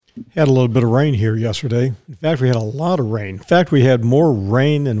Had a little bit of rain here yesterday. In fact, we had a lot of rain. In fact, we had more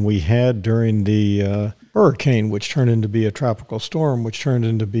rain than we had during the hurricane, which turned into be a tropical storm, which turned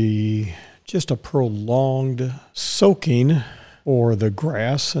into be just a prolonged soaking for the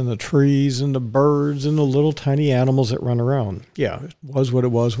grass and the trees and the birds and the little tiny animals that run around. Yeah, it was what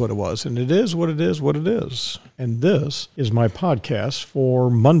it was, and it is what it is. And this is my podcast for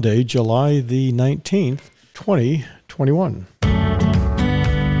Monday, July the 19th, 2021.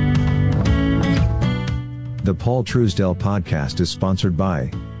 The Paul Truesdell podcast is sponsored by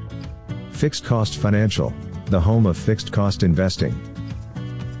Fixed Cost Financial, the home of fixed cost investing,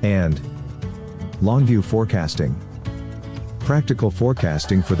 and Longview Forecasting, practical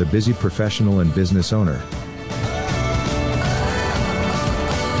forecasting for the busy professional and business owner.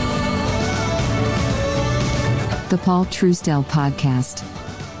 The Paul Truesdell podcast.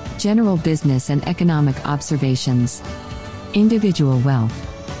 General business and economic observations. Individual wealth.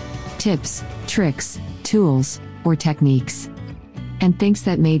 Tips, tricks, tools, or techniques. And things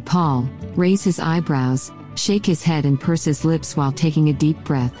that made Paul raise his eyebrows, shake his head and purse his lips while taking a deep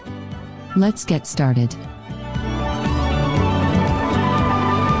breath. Let's get started.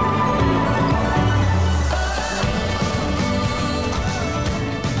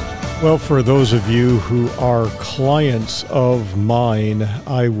 Well, for those of you who are clients of mine,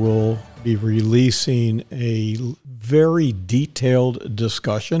 I will be releasing a very detailed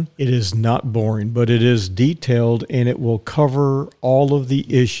discussion. It is not boring, but it is detailed, and it will cover all of the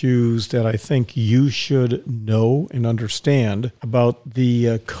issues that I think you should know and understand about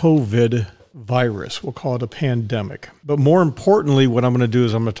the COVID virus. We'll call it a pandemic. But more importantly, what I'm going to do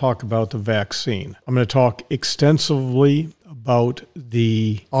is I'm going to talk about the vaccine. I'm going to talk extensively about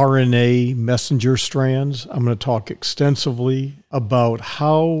the RNA messenger strands. I'm going to talk extensively about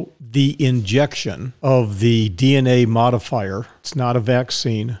how the injection of the DNA modifier, it's not a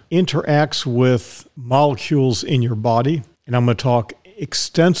vaccine, interacts with molecules in your body. And I'm going to talk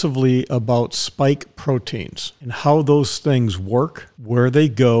extensively about spike proteins and how those things work, where they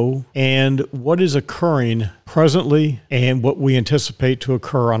go, and what is occurring presently and what we anticipate to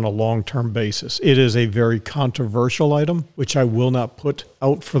occur on a long-term basis. It is a very controversial item, which I will not put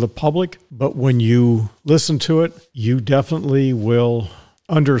out for the public, but when you listen to it, you definitely will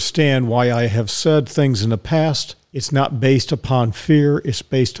understand why I have said things in the past. It's not based upon fear, it's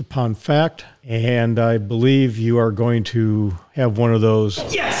based upon fact, and I believe you are going to have one of those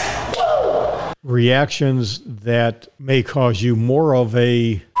reactions that may cause you more of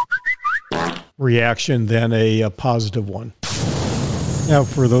a reaction than a positive one. Now,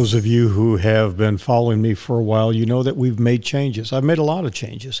 for those of you who have been following me for a while, you know that we've made changes. I've made a lot of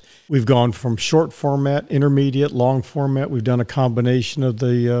changes. We've gone from short format, intermediate, long format. We've done a combination of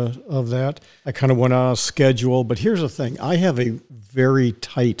that. I kind of went on a schedule, but here's the thing. I have a very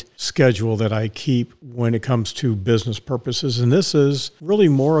tight schedule that I keep when it comes to business purposes, and this is really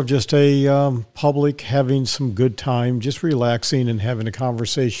more of just a public having some good time, just relaxing and having a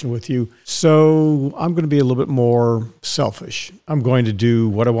conversation with you. So I'm going to be a little bit more selfish. I'm going to do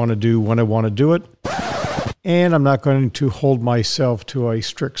what I want to do when I want to do it, and I'm not going to hold myself to a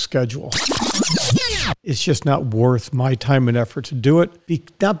strict schedule. It's just not worth my time and effort to do it.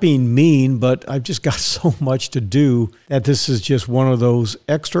 Not being mean, but I've just got so much to do that this is just one of those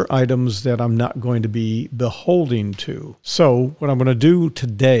extra items that I'm not going to be beholden to. So what I'm going to do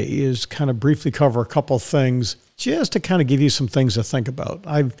today is kind of briefly cover a couple things just to kind of give you some things to think about.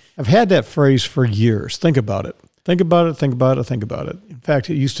 I've had that phrase for years. Think about it. Think about it, think about it, think about it. In fact,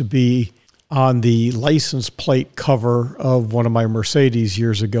 it used to be on the license plate cover of one of my Mercedes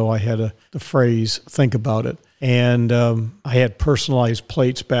years ago. I had the phrase, think about it. And I had personalized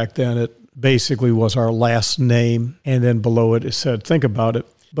plates back then. It basically was our last name. And then below it, it said, think about it.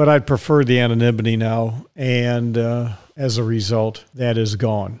 But I'd prefer the anonymity now. And as a result, that is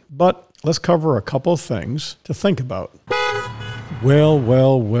gone. But let's cover a couple of things to think about. Well,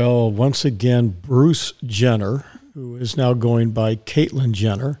 once again, Bruce Jenner, who is now going by Caitlyn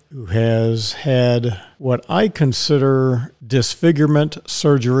Jenner, who has had what I consider disfigurement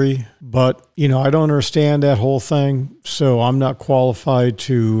surgery. But, I don't understand that whole thing, so I'm not qualified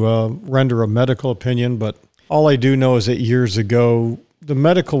to render a medical opinion. But all I do know is that years ago, the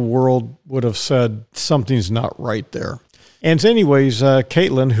medical world would have said something's not right there. And anyways,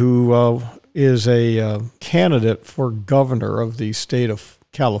 Caitlyn, who is a candidate for governor of the state of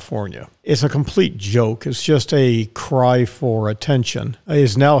California. It's a complete joke. It's just a cry for attention.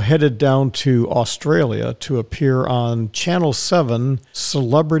 Is now headed down to Australia to appear on Channel 7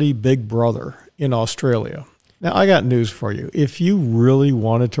 Celebrity Big Brother in Australia. Now, I got news for you. If you really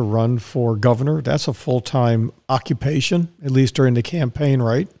wanted to run for governor, that's a full-time occupation, at least during the campaign,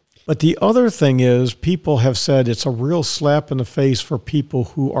 right? But the other thing is, people have said it's a real slap in the face for people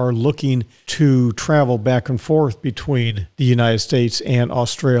who are looking to travel back and forth between the United States and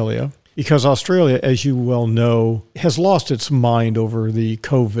Australia. Because Australia, as you well know, has lost its mind over the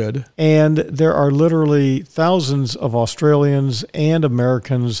COVID. And there are literally thousands of Australians and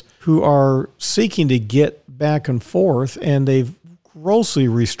Americans who are seeking to get back and forth, and they've grossly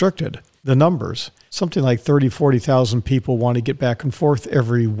restricted the numbers. Something like 30, 40,000 people want to get back and forth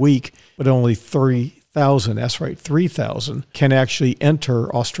every week, but only 3,000, that's right, 3,000 can actually enter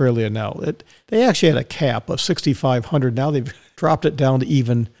Australia now. They actually had a cap of 6,500. Now they've dropped it down to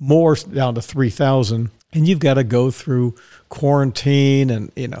even more, down to 3,000. And you've got to go through quarantine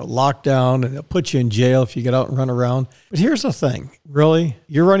and, lockdown, and they'll put you in jail if you get out and run around. But here's the thing, really,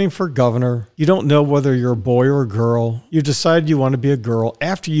 you're running for governor. You don't know whether you're a boy or a girl. You decided you want to be a girl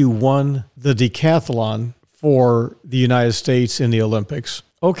after you won the decathlon for the United States in the Olympics.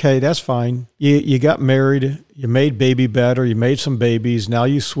 Okay, that's fine. You got married, you made baby bed, or you made some babies. Now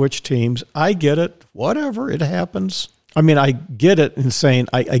you switch teams. I get it. Whatever, it happens. I mean, I get it in saying,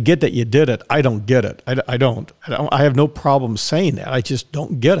 I get that you did it. I don't get it. I don't. I have no problem saying that. I just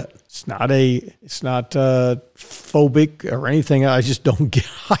don't get it. It's not phobic or anything. I just don't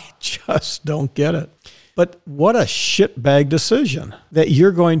get it. But what a shitbag decision that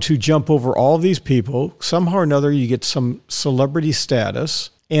you're going to jump over all these people. Somehow or another, you get some celebrity status.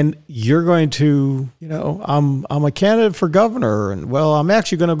 And you're going to, I'm a candidate for governor, and I'm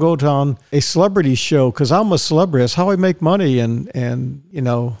actually going to go on a celebrity show because I'm a celebrity. That's how I make money, and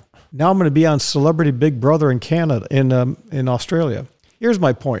now I'm going to be on Celebrity Big Brother in Canada, in Australia. Here's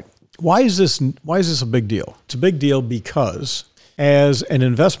my point: why is this a big deal? It's a big deal because as an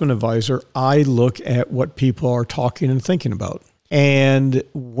investment advisor, I look at what people are talking and thinking about. And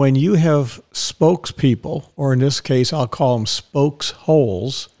when you have spokespeople, or in this case, I'll call them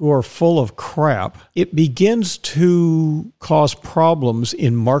spokesholes, who are full of crap, it begins to cause problems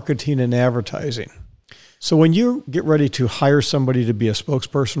in marketing and advertising. So when you get ready to hire somebody to be a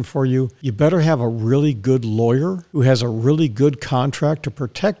spokesperson for you, you better have a really good lawyer who has a really good contract to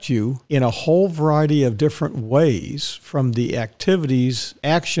protect you in a whole variety of different ways from the activities,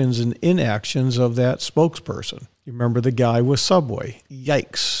 actions, and inactions of that spokesperson. You remember the guy with Subway.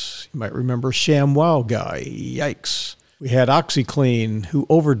 Yikes. You might remember ShamWow guy. Yikes. We had OxyClean who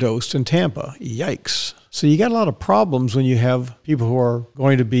overdosed in Tampa. Yikes. So you got a lot of problems when you have people who are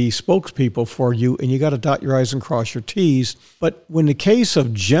going to be spokespeople for you, and you got to dot your I's and cross your T's. But in the case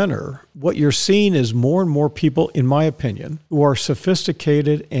of Jenner, what you're seeing is more and more people, in my opinion, who are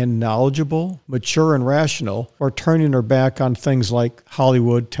sophisticated and knowledgeable, mature and rational, are turning their back on things like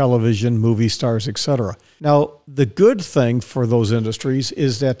Hollywood, television, movie stars, etc. Now, the good thing for those industries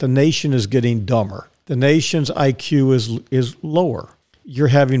is that the nation is getting dumber. The nation's IQ is lower. You're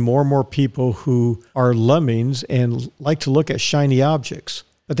having more and more people who are lemmings and like to look at shiny objects.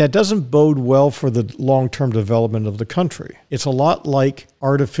 But that doesn't bode well for the long-term development of the country. It's a lot like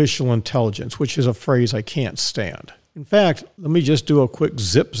artificial intelligence, which is a phrase I can't stand. In fact, let me just do a quick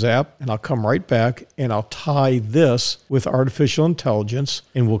zip zap, and I'll come right back, and I'll tie this with artificial intelligence,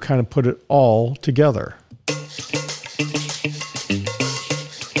 and we'll kind of put it all together.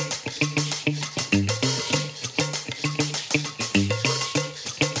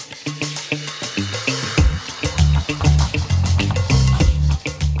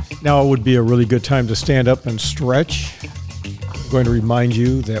 Now it would be a really good time to stand up and stretch. I'm going to remind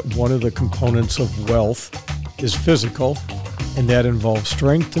you that one of the components of wealth is physical, and that involves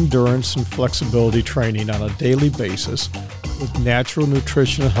strength, endurance, and flexibility training on a daily basis with natural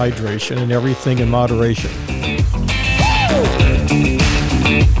nutrition and hydration and everything in moderation.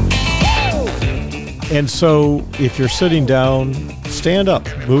 And so if you're sitting down, stand up,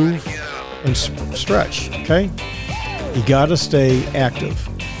 move, and stretch, okay? You got to stay active.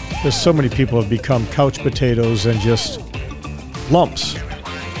 Because so many people have become couch potatoes and just lumps.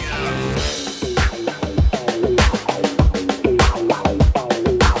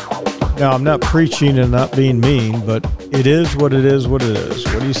 Now, I'm not preaching and not being mean, but it is what it is, what it is.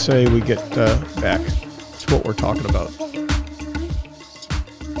 What do you say we get back to what we're talking about?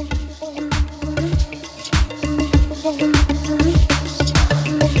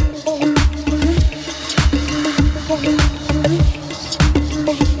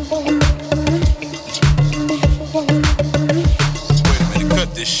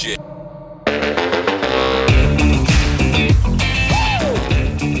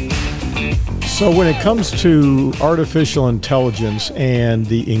 So when it comes to artificial intelligence and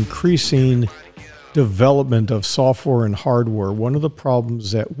the increasing development of software and hardware, one of the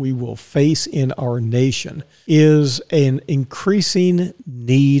problems that we will face in our nation is an increasing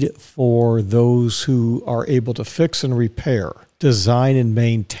need for those who are able to fix and repair, design and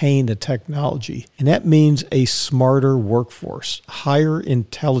maintain the technology. And that means a smarter workforce, higher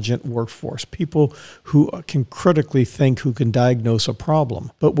intelligent workforce, people who can critically think, who can diagnose a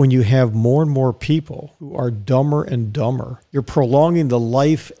problem. But when you have more and more people who are dumber and dumber, you're prolonging the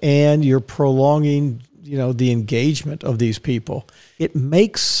life and you're prolonging the engagement of these people. It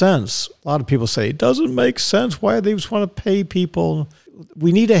makes sense. A lot of people say, it doesn't make sense. Why do they just want to pay people?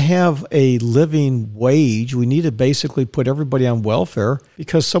 We need to have a living wage. We need to basically put everybody on welfare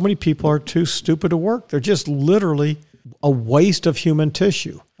because so many people are too stupid to work. They're just literally a waste of human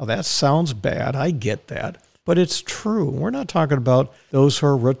tissue. Now, that sounds bad. I get that. But it's true. We're not talking about those who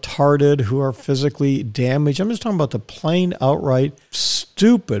are retarded, who are physically damaged. I'm just talking about the plain, outright,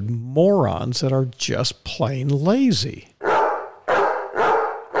 stupid morons that are just plain lazy.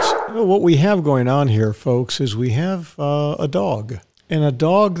 So what we have going on here, folks, is we have a dog. And a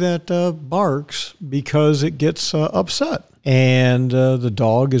dog that barks because it gets upset. And the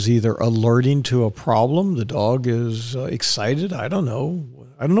dog is either alerting to a problem. The dog is excited. I don't know.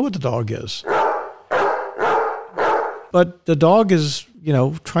 I don't know what the dog is. But the dog is,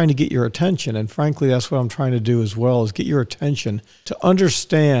 trying to get your attention. And frankly, that's what I'm trying to do as well, is get your attention to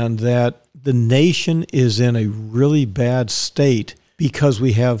understand that the nation is in a really bad state because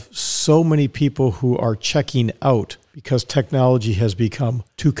we have so many people who are checking out because technology has become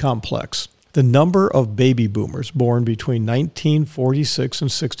too complex. The number of baby boomers born between 1946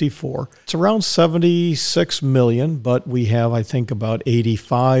 and 64, it's around 76 million, but we have, I think, about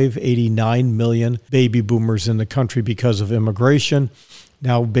 85, 89 million baby boomers in the country because of immigration.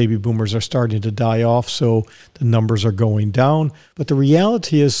 Now baby boomers are starting to die off, so the numbers are going down. But the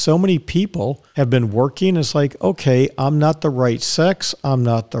reality is so many people have been working. It's like, okay, I'm not the right sex. I'm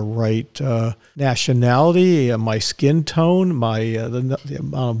not the right nationality. My skin tone, the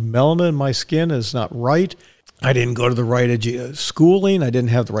amount of melanin in my skin is not right. I didn't go to the right schooling. I didn't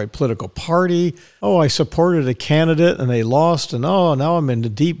have the right political party. Oh, I supported a candidate and they lost. And now I'm in the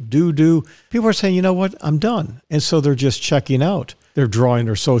deep doo-doo. People are saying, you know what, I'm done. And so they're just checking out. They're drawing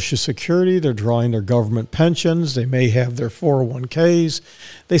their Social Security. They're drawing their government pensions. They may have their 401ks.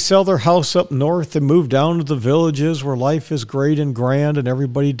 They sell their house up north and move down to the villages where life is great and grand and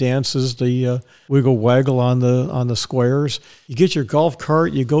everybody dances the wiggle waggle on the squares. You get your golf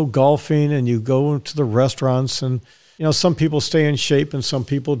cart, you go golfing, and you go to the restaurants. And some people stay in shape and some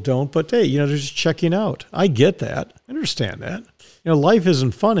people don't. But hey, they're just checking out. I get that. I understand that. Life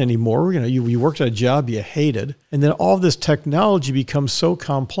isn't fun anymore. You worked at a job you hated, and then all this technology becomes so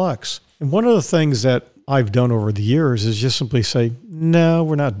complex. And one of the things that I've done over the years is just simply say, no,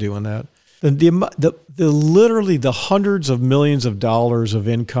 we're not doing that. Literally the hundreds of millions of dollars of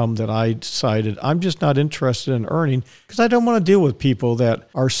income that I decided I'm just not interested in earning because I don't want to deal with people that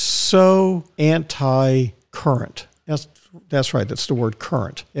are so anti-current. That's right. That's the word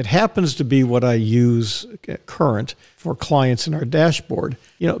current. It happens to be what I use current for clients in our dashboard.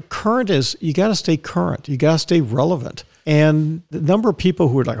 Current is, you got to stay current. You got to stay relevant. And the number of people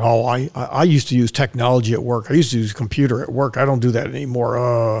who are like, oh, I used to use technology at work. I used to use a computer at work. I don't do that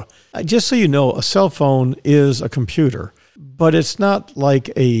anymore. Just so you know, a cell phone is a computer, but it's not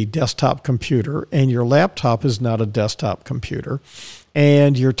like a desktop computer, and your laptop is not a desktop computer.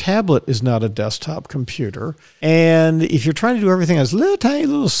 And your tablet is not a desktop computer. And if you're trying to do everything on this little tiny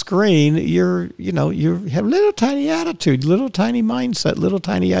little screen, you have little tiny attitude, little tiny mindset, little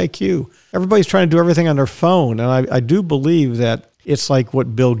tiny IQ. Everybody's trying to do everything on their phone. And I do believe that it's like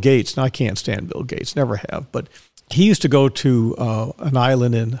what Bill Gates, now I can't stand Bill Gates, never have, but he used to go to an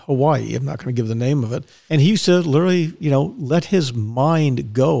island in Hawaii. I'm not going to give the name of it. And he used to literally, let his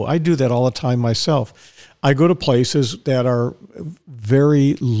mind go. I do that all the time myself. I go to places that are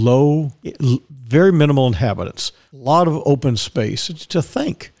very low, very minimal inhabitants, a lot of open space to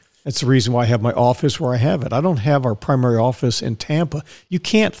think. That's the reason why I have my office where I have it. I don't have our primary office in Tampa. You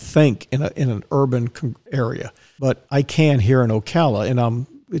can't think in an urban area, but I can here in Ocala, and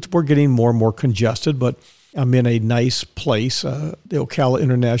we're getting more and more congested, but I'm in a nice place, the Ocala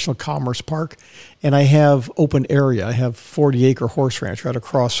International Commerce Park, and I have open area. I have 40-acre horse ranch right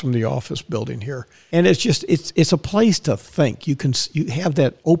across from the office building here. And it's just, it's a place to think. You have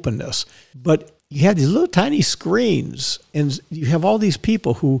that openness, but you have these little tiny screens, and you have all these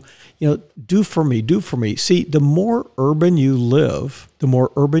people who, do for me. See, the more urban you live,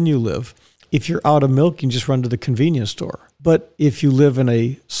 if you're out of milk, you can just run to the convenience store. But if you live in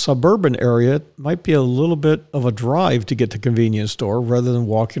a suburban area, it might be a little bit of a drive to get to the convenience store rather than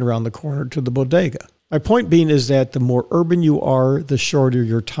walking around the corner to the bodega. My point being is that the more urban you are, the shorter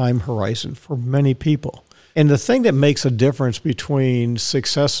your time horizon for many people. And the thing that makes a difference between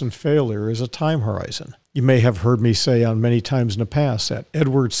success and failure is a time horizon. You may have heard me say on many times in the past that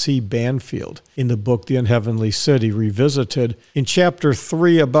Edward C. Banfield, in the book The Unheavenly City Revisited, in chapter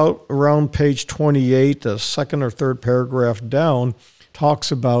 3, about around page 28, the second or third paragraph down,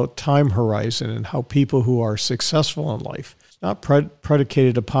 talks about time horizon and how people who are successful in life, it's not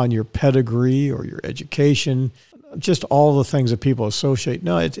predicated upon your pedigree or your education, just all the things that people associate.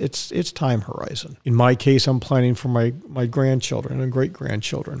 No, it's time horizon. In my case, I'm planning for my grandchildren and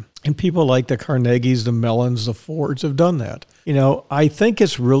great-grandchildren. And people like the Carnegies, the Mellons, the Fords have done that. I think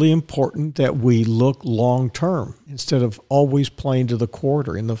it's really important that we look long-term instead of always playing to the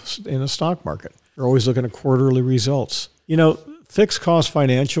quarter in the stock market. You're always looking at quarterly results. Fixed Cost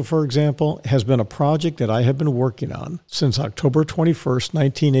Financial, for example, has been a project that I have been working on since October 21st,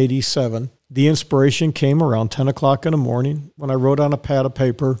 1987. The inspiration came around 10 o'clock in the morning when I wrote on a pad of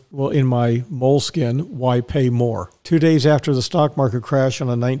paper, in my Moleskine, why pay more? 2 days after the stock market crash on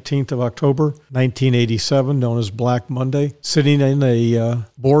the 19th of October, 1987, known as Black Monday, sitting in a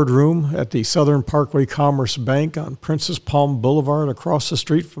boardroom at the Southern Parkway Commerce Bank on Princess Palm Boulevard across the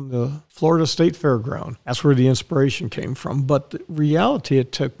street from the Florida State Fairground. That's where the inspiration came from. But the reality,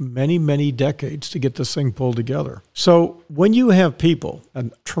 it took many, many decades to get this thing pulled together. So when you have people,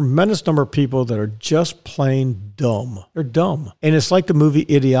 a tremendous number of people that are just plain dumb. They're dumb. And it's like the movie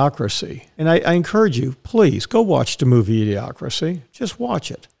Idiocracy. And I encourage you, please go watch the movie Idiocracy. Just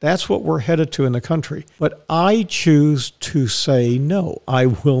watch it. That's what we're headed to in the country. But I choose to say no. I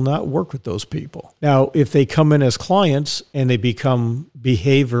will not work with those people. Now, if they come in as clients and they become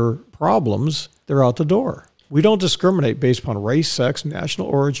behavior problems, they're out the door. We don't discriminate based upon race, sex, national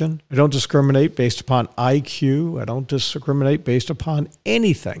origin. I don't discriminate based upon IQ. I don't discriminate based upon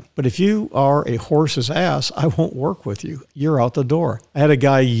anything. But if you are a horse's ass, I won't work with you. You're out the door. I had a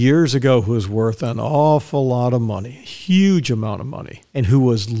guy years ago who was worth an awful lot of money, a huge amount of money, and who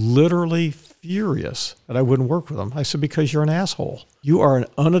was literally furious that I wouldn't work with him. I said, because you're an asshole. You are an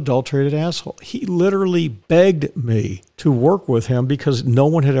unadulterated asshole. He literally begged me to work with him because no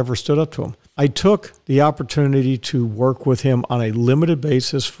one had ever stood up to him. I took the opportunity to work with him on a limited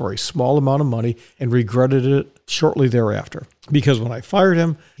basis for a small amount of money and regretted it shortly thereafter. Because when I fired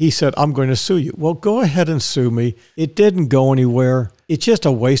him, he said, I'm going to sue you. Well, go ahead and sue me. It didn't go anywhere. It's just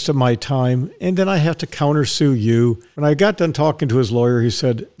a waste of my time. And then I have to countersue you. When I got done talking to his lawyer, he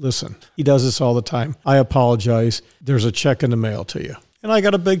said, listen, he does this all the time. I apologize. There's a check in the mail to you. And I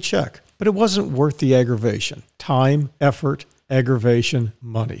got a big check. But it wasn't worth the aggravation. Time, effort, aggravation,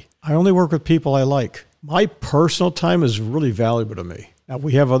 money. I only work with people I like. My personal time is really valuable to me. Now,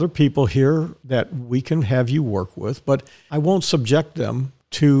 we have other people here that we can have you work with, but I won't subject them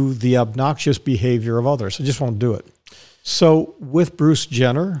to the obnoxious behavior of others. I just won't do it. So with Bruce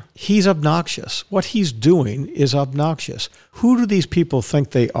Jenner, he's obnoxious. What he's doing is obnoxious. Who do these people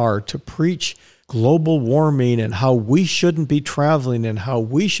think they are to preach global warming and how we shouldn't be traveling and how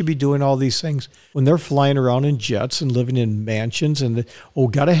we should be doing all these things when they're flying around in jets and living in mansions and,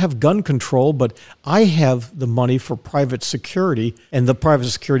 got to have gun control, but I have the money for private security, and the private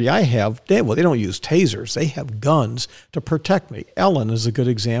security I have, they don't use tasers. They have guns to protect me. Ellen is a good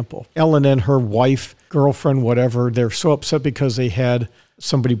example. Ellen and her wife, girlfriend, whatever, they're so upset because they had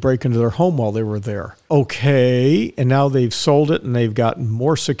somebody break into their home while they were there. Okay, and now they've sold it and they've gotten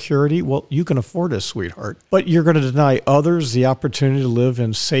more security. Well, you can afford it, sweetheart. But you're going to deny others the opportunity to live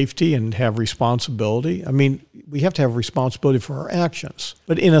in safety and have responsibility? I mean, we have to have responsibility for our actions.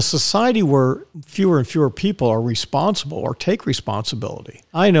 But in a society where fewer and fewer people are responsible or take responsibility,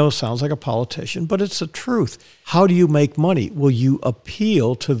 I know, sounds like a politician, but it's the truth. How do you make money? Well, you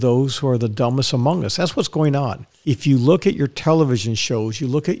appeal to those who are the dumbest among us. That's what's going on. If you look at your television shows, you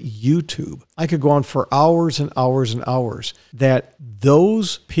look at YouTube, I could go on for hours and hours and hours, that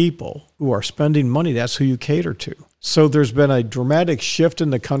those people who are spending money, that's who you cater to. So there's been a dramatic shift in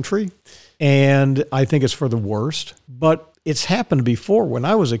the country, and I think it's for the worst. But it's happened before. When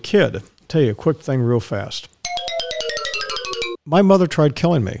I was a kid, I'll tell you a quick thing real fast. My mother tried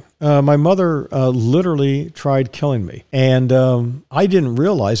killing me. My mother literally tried killing me. And I didn't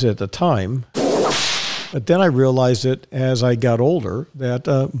realize it at the time. But then I realized it as I got older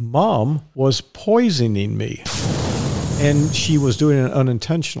that Mom was poisoning me. And she was doing it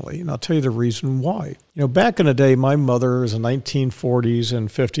unintentionally. And I'll tell you the reason why. Back in the day, my mother is a 1940s and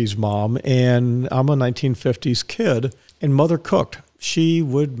 50s mom, and I'm a 1950s kid, and Mother cooked. she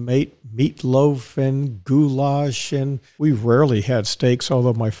would make meatloaf and goulash, and we rarely had steaks,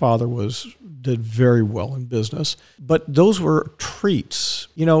 although my father did very well in business. But those were treats.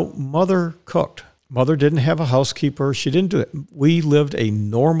 Mother cooked. Mother didn't have a housekeeper. She didn't do it. We lived a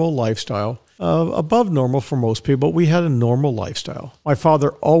normal lifestyle, above normal for most people, but we had a normal lifestyle. My father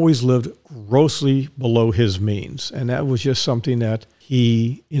always lived grossly below his means, and that was just something that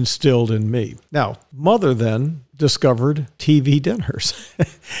he instilled in me. Now, Mother then discovered TV dinners,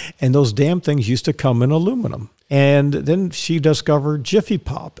 and those damn things used to come in aluminum. And then she discovered Jiffy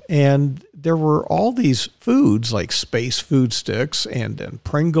Pop, and there were all these foods like Space Food Sticks and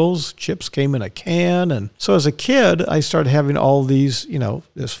Pringles. Chips came in a can. And so as a kid, I started having all these,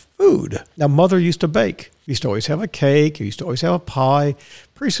 this food. Now, Mother used to bake. We used to always have a cake. We used to always have a pie.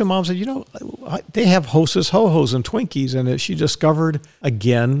 Pretty soon, Mom said, they have Hostess Ho-Hos and Twinkies. And she discovered,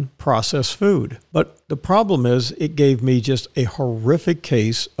 again, processed food. But the problem is it gave me just a horrific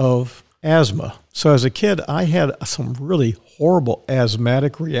case of asthma. So as a kid, I had some really horrible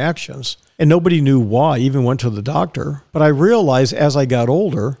asthmatic reactions, and nobody knew why. I even went to the doctor. But I realized as I got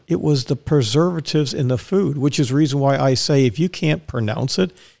older, it was the preservatives in the food, which is the reason why I say if you can't pronounce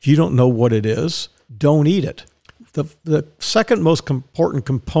it, if you don't know what it is, don't eat it. The second most important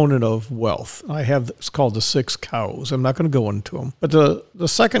component of wealth, it's called the 6 cows. I'm not going to go into them. But the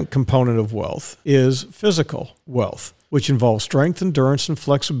second component of wealth is physical wealth, which involves strength, endurance, and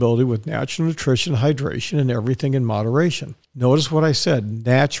flexibility with natural nutrition, hydration, and everything in moderation. Notice what I said,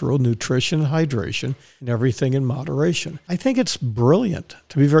 natural nutrition, hydration, and everything in moderation. I think it's brilliant,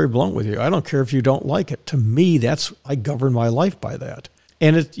 to be very blunt with you. I don't care if you don't like it. To me, I govern my life by that.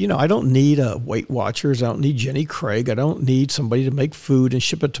 And I don't need Weight Watchers. I don't need Jenny Craig. I don't need somebody to make food and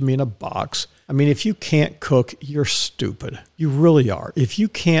ship it to me in a box. I mean, if you can't cook, you're stupid. You really are. If you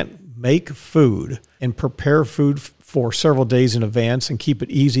can't make food and prepare food for several days in advance and keep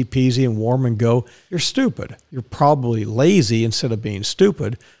it easy peasy and warm and go, you're stupid. You're probably lazy instead of being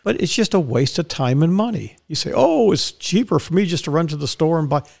stupid, but it's just a waste of time and money. You say, it's cheaper for me just to run to the store and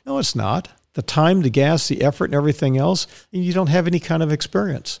buy. No, it's not. The time, the gas, the effort, and everything else, and you don't have any kind of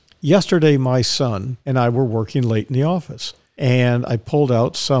experience. Yesterday, my son and I were working late in the office, and I pulled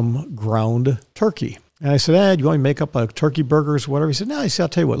out some ground turkey. And I said, do you want me to make up a turkey burgers or whatever? He said, no. I said, I'll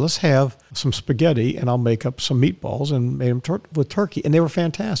tell you what, let's have some spaghetti, and I'll make up some meatballs, and made them with turkey. And they were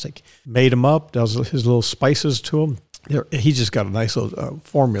fantastic. Made them up, does his little spices to them. He just got a nice little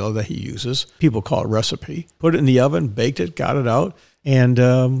formula that he uses. People call it recipe. Put it in the oven, baked it, got it out.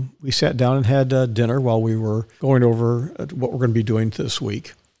 And we sat down and had dinner while we were going over what we're going to be doing this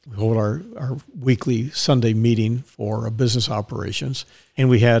week. We hold our weekly Sunday meeting for business operations. And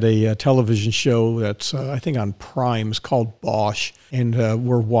we had a television show that's, I think, on Prime. It's called Bosch. And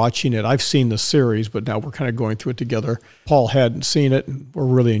we're watching it. I've seen the series, but now we're kind of going through it together. Paul hadn't seen it, and we're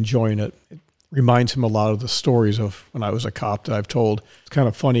really enjoying it. It reminds him a lot of the stories of when I was a cop that I've told. It's kind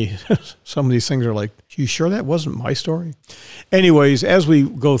of funny. Some of these things are like, you sure that wasn't my story? Anyways, as we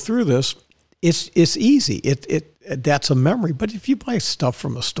go through this, it's easy. That's a memory. But if you buy stuff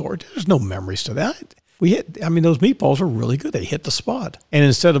from a store, there's no memories to that. Those meatballs are really good. They hit the spot. And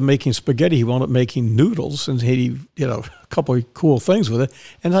instead of making spaghetti, he wound up making noodles, and he did a couple of cool things with it.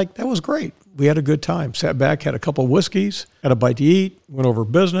 And that was great. We had a good time. Sat back, had a couple of whiskeys, had a bite to eat, went over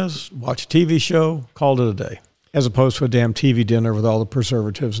business, watched a TV show, called it a day, as opposed to a damn TV dinner with all the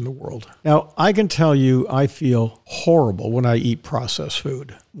preservatives in the world. Now, I can tell you I feel horrible when I eat processed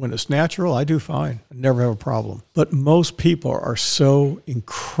food. When it's natural, I do fine. I never have a problem. But most people are so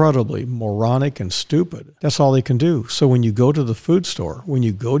incredibly moronic and stupid. That's all they can do. So when you go to the food store, when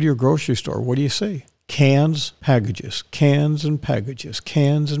you go to your grocery store, what do you see? Cans, packages, cans and packages,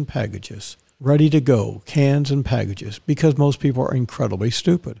 cans and packages. Ready to go, cans and packages, because most people are incredibly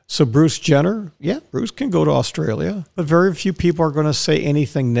stupid. So Bruce Jenner, Bruce can go to Australia, but very few people are going to say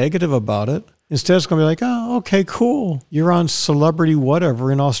anything negative about it. Instead, it's going to be like, oh, okay, cool. You're on Celebrity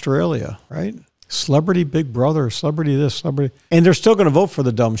Whatever in Australia, right? Celebrity Big Brother, Celebrity this, Celebrity. And they're still going to vote for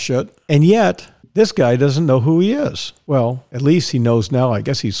the dumb shit. And yet, this guy doesn't know who he is. Well, at least he knows now. I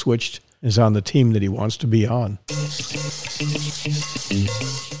guess he switched, is on the team that he wants to be on.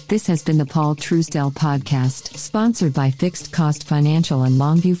 This has been the Paul Truesdell Podcast, sponsored by Fixed Cost Financial and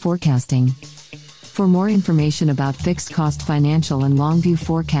Longview Forecasting. For more information about Fixed Cost Financial and Longview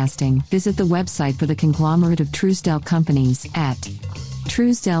Forecasting, visit the website for the conglomerate of Truesdell companies at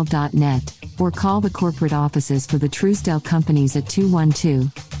truesdell.net, or call the corporate offices for the Truesdell companies at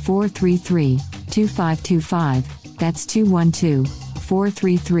 212-433-2525. That's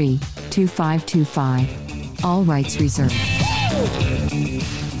 212-433-2525. All rights reserved.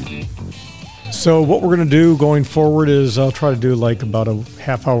 So what we're going to do going forward is I'll try to do like about a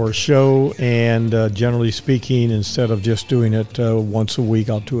half-hour show, and generally speaking, instead of just doing it once a week,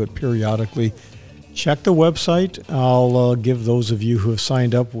 I'll do it periodically. Check the website. I'll give those of you who have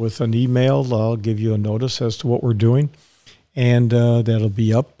signed up with an email, I'll give you a notice as to what we're doing, and that'll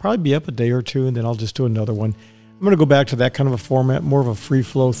be up, probably be up a day or two, and then I'll just do another one. I'm going to go back to that kind of a format, more of a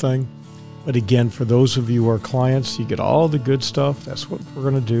free-flow thing. But again, for those of you who are clients, you get all the good stuff. That's what we're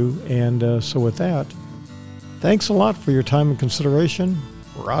going to do. And so with that, thanks a lot for your time and consideration.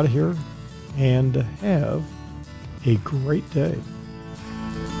 We're out of here, and have a great day.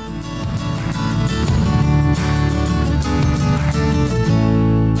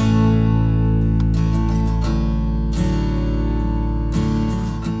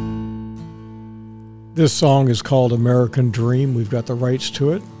 This song is called American Dream. We've got the rights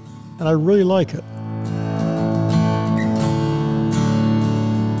to it, and I really like it.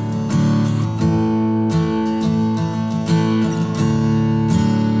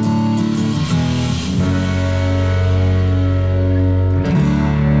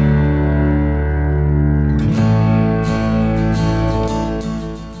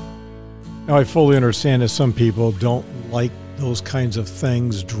 Now, I fully understand that some people don't like those kinds of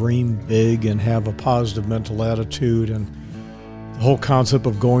things, dream big and have a positive mental attitude and the whole concept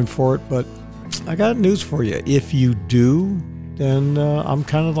of going for it. But I got news for you. If you do, then I'm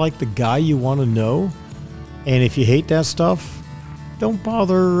kind of like the guy you want to know. And if you hate that stuff, don't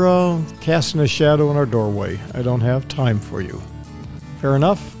bother casting a shadow in our doorway. I don't have time for you. Fair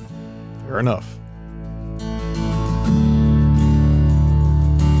enough? Fair enough.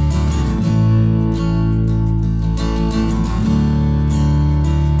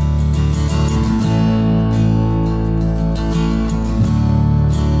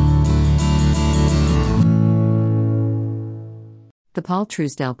 The Paul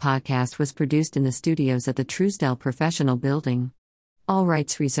Truesdell podcast was produced in the studios at the Truesdell Professional Building. All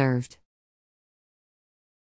rights reserved.